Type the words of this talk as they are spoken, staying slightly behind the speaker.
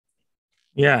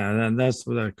Yeah, and that's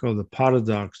what I call the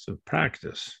paradox of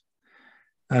practice.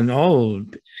 And all,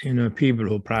 people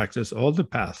who practice, all the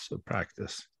paths of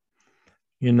practice,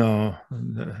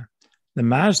 the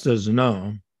masters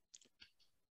know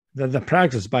that the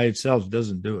practice by itself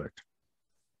doesn't do it.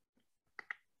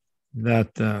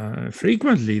 That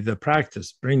frequently the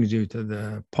practice brings you to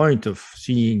the point of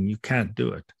seeing you can't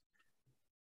do it.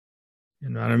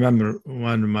 I remember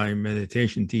one of my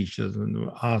meditation teachers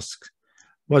asked,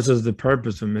 what is the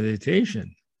purpose of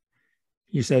meditation?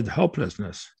 He said,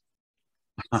 hopelessness.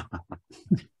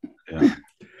 Yeah.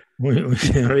 When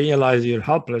you realize you're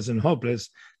helpless and hopeless,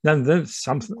 then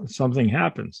something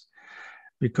happens.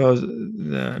 Because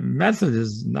the method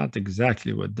is not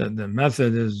exactly what the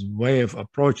method is way of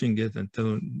approaching it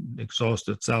until it exhausts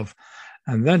itself.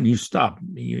 And then you stop.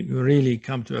 You really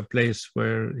come to a place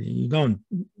where you don't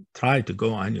try to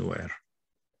go anywhere.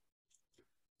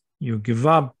 You give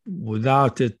up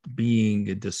without it being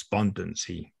a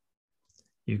despondency.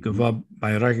 You give up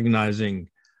by recognizing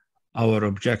our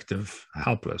objective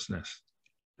helplessness,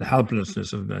 the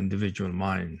helplessness of the individual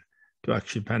mind to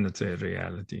actually penetrate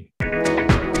reality.